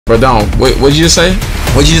Bro, don't. Wait, what'd you just say?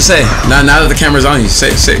 What'd you just say? Now that the camera's on you,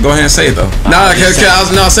 say, go ahead and say it though. I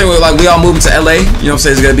was saying like we all moving to LA. You know what I'm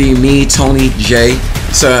saying? It's gonna be me, Tony, Jay.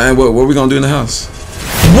 So, and what we gonna do in the house?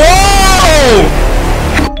 Whoa!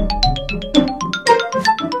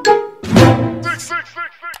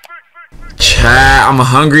 Chat, I'm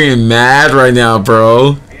hungry and mad right now,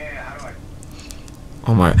 bro.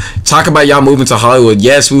 Oh my! Talk about y'all moving to Hollywood.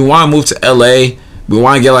 Yes, we want to move to LA. We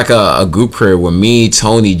want to get like a group crib with me,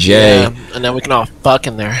 Tony, Jay. Yeah, and then we can all fuck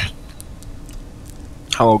in there.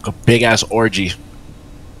 Have a big ass orgy.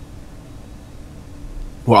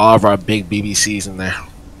 With all of our big BBCs in there.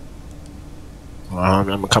 I'm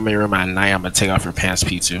gonna come in your room at night. I'm gonna take off your pants,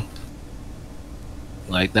 P2.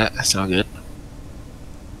 Like that? That sound good.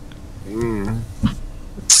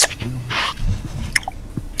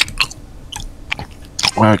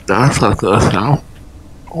 Like that? Like that now?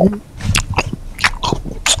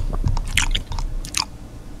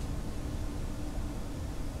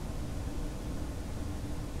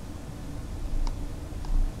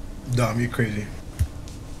 Dom, you crazy.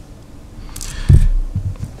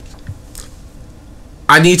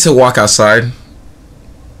 I need to walk outside.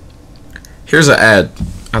 Here's an ad.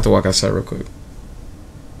 I have to walk outside real quick.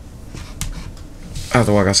 I have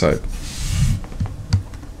to walk outside.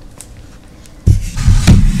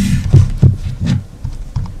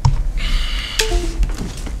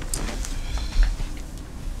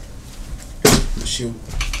 Shoot.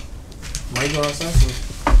 Why you going outside for?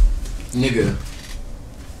 Nigga.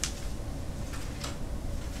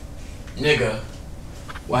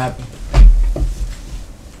 What happened?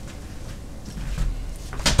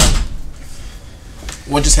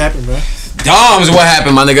 What just happened, bro? Dom's what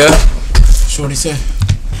happened, my nigga. Shorty said.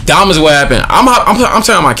 Dom is what happened. I'm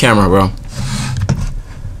turning on my camera, bro.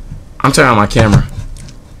 I'm turning on my camera.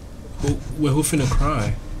 Who finna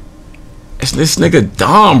cry? It's this nigga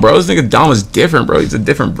Dom, bro. This nigga Dom is different, bro. He's a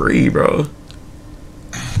different breed, bro.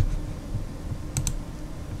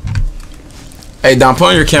 Hey, Dom, put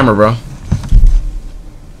on your camera, bro.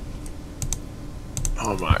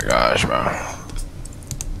 Oh my gosh, bro.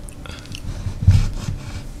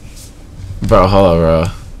 Bro, hold on, bro.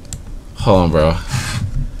 Hold on, bro.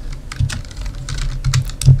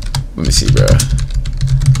 Let me see, bro.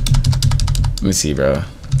 Let me see, bro.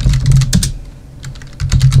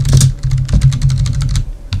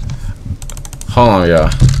 Hold on, y'all.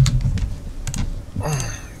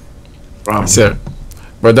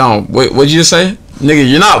 Bro, Dom, wait, what'd you just say? Nigga,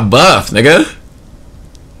 you're not buff, nigga.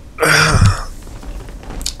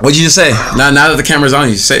 What'd you just say? Now that the camera's on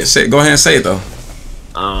you, say, go ahead and say it though.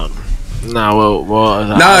 I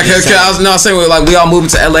was saying like we all moving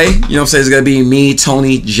to LA. You know what I'm saying? It's gonna be me,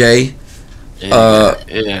 Tony, Jay.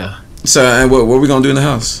 Yeah. So, and what we gonna do in the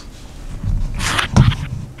house?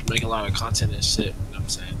 Make a lot of content and shit. You know what I'm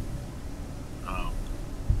saying?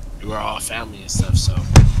 We're all family and stuff, so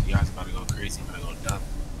you guys about to go crazy, about to go dumb.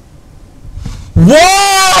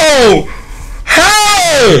 Whoa!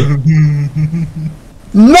 Hey!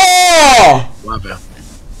 No! What happened?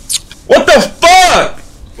 What the fuck?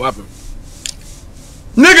 What happened?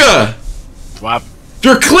 Nigga! What happened?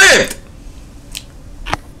 You're clipped!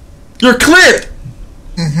 You're clipped!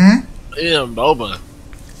 Eating boba.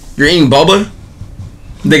 You're eating boba?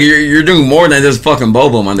 Nigga, you're doing more than just fucking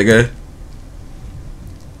boba, my nigga.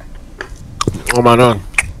 What am I doing?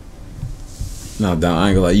 No, Dom, I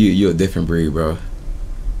ain't gonna lie. You a different breed, bro.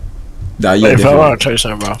 Dom, you a Hey, different I breed. want to tell you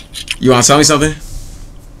something, bro. You wanna tell me something?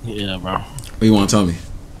 Yeah, bro. What you wanna tell me?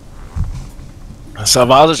 So if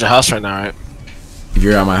I was at your house right now, right? If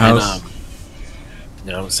you're at my house? And,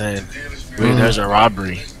 you know what I'm saying? There's a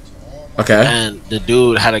robbery. Okay. And the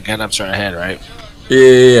dude had a gun up to her head, right?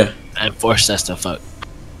 Yeah. And forced us to fuck.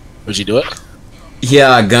 Would you do it? He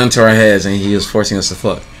had a gun to our heads and he was forcing us to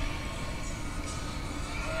fuck.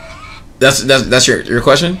 That's your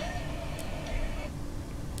question?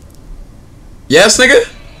 Yes, nigga?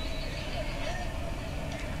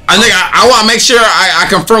 I want to make sure I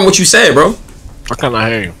confirm what you said, bro. I cannot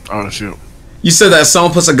hear you. Oh, shoot. You said that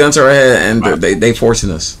someone puts a gun to our head and they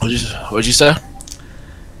forcing us. What'd you say?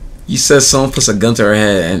 You said someone puts a gun to our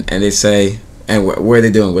head and they say, and what are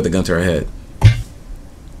they doing with the gun to our head?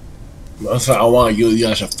 That's what I want you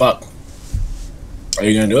guys to fuck. Are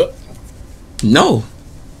you gonna do it? No.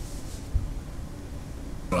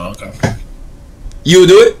 Oh, okay. You would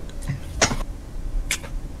do it?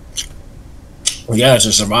 Yeah,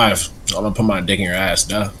 to survive. I'm gonna put my dick in your ass,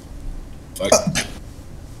 duh. Fuck.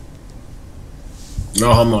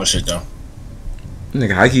 No homo shit though.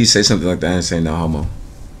 Nigga, how can you say something like that and say no homo?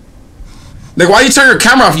 Nigga, why you turn your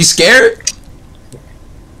camera off? You scared?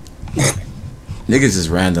 Niggas is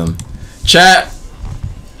random. Chat.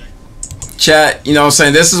 Chat, you know what I'm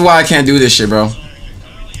saying? This is why I can't do this shit, bro.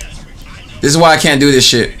 This is why I can't do this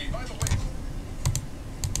shit.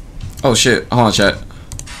 Oh shit. Hold on, chat.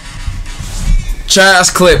 Chat, that's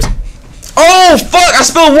clipped. Oh fuck, I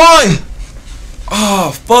spilled wine. Oh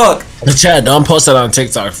fuck. The chat, don't post that on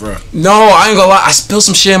TikTok, bro. No, I ain't gonna lie. I spilled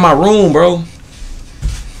some shit in my room, bro.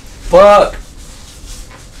 Fuck.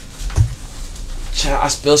 Chat, I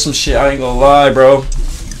spilled some shit. I ain't gonna lie, bro.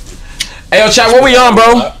 Hey, yo, chat, what we on,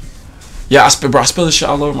 bro? Yeah, I spilled this shit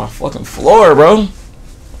all over my fucking floor, bro.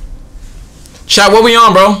 Chat, what we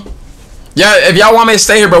on, bro? Yeah, if y'all want me to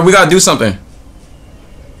stay here, bro, we gotta do something.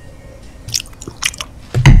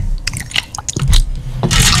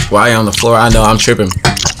 Why you on the floor? I know, I'm tripping.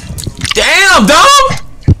 Damn, dog!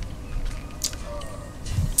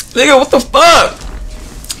 Nigga, what the fuck?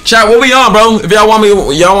 Chat, what we on, bro? If y'all want me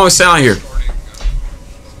to stay on here.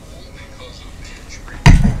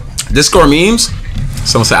 Discord memes?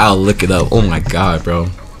 Someone said I'll look it up. Oh my god, bro.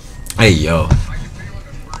 Hey yo,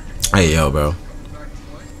 bro.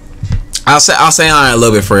 I'll say on it a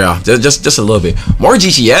little bit for y'all. Just a little bit. More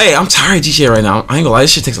GTA. I'm tired of GTA right now. I ain't gonna lie.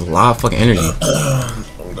 This shit takes a lot of fucking energy.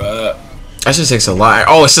 That shit takes a lot.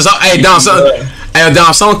 Oh, it's just hey Dom,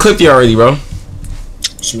 someone clipped you already, bro.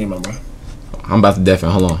 What you mean, my bro? I'm about to deafen.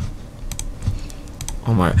 Hold on.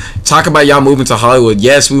 Oh my. Talk about y'all moving to Hollywood.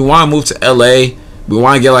 Yes, we want to move to LA. We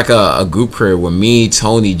want to get like a group crib with me,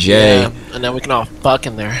 Tony, Jay. Yeah, and then we can all fuck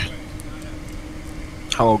in there.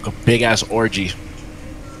 Have a big ass orgy.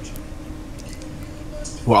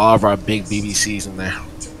 With all of our big BBCs in there.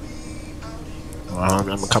 I'm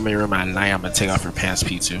gonna come in your room at night. I'm gonna take off your pants,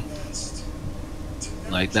 P2.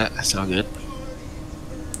 Like that? That sound good.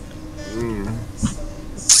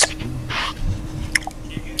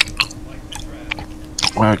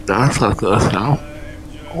 Like that? Like that now?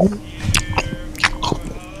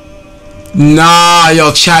 Nah,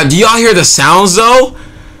 yo, chat. Do y'all hear the sounds though?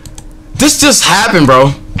 This just happened,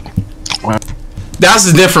 bro.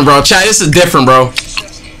 That's different, bro. Chat, this is different, bro.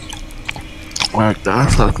 Like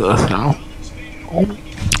that? Like that now?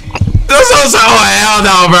 This is hell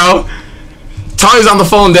no, bro. Tony's on the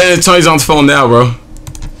phone then. Tony's on the phone now, bro.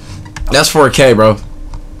 That's 4K, bro.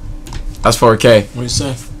 That's 4K. What you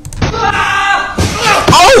say?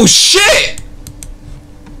 Oh shit!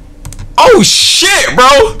 Oh shit,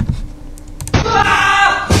 bro!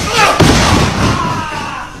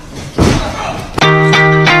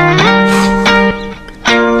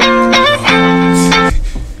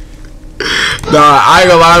 Nah, I ain't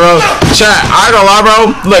gonna lie, bro. Chat, I ain't gonna lie,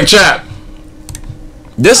 bro. Look, chat.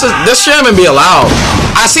 This shouldn't even be allowed.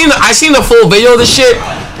 I seen the full video of this shit.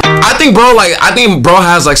 I think bro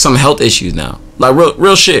has like some health issues now. Like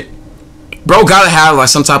real shit. Bro gotta have like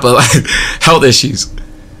some type of like health issues.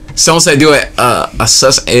 Someone said do a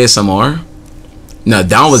sus ASMR. No,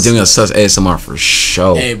 Don was doing a sus ASMR for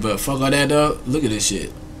sure. Hey, but fuck all that, dog. Look at this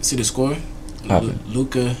shit. See the score?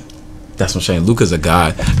 Luca. That's what I'm saying. Luca's a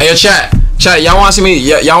god. Hey, yo, chat, y'all want to see me?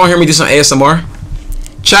 Y'all want to hear me do some ASMR?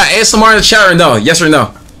 Chat, ASMR in the chat or no? Yes or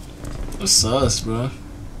no? What's sus, bro?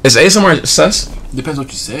 Is ASMR sus? Depends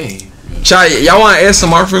what you say. Chat, y'all want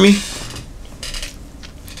ASMR for me?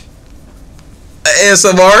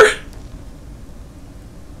 ASMR?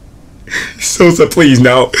 So said please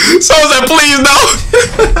no. So said please no.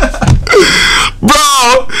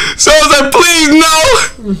 Bro, so said please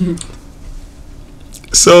no.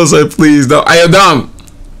 So said please no. Hey, Dom.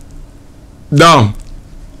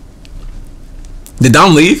 Did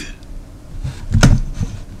Dom leave?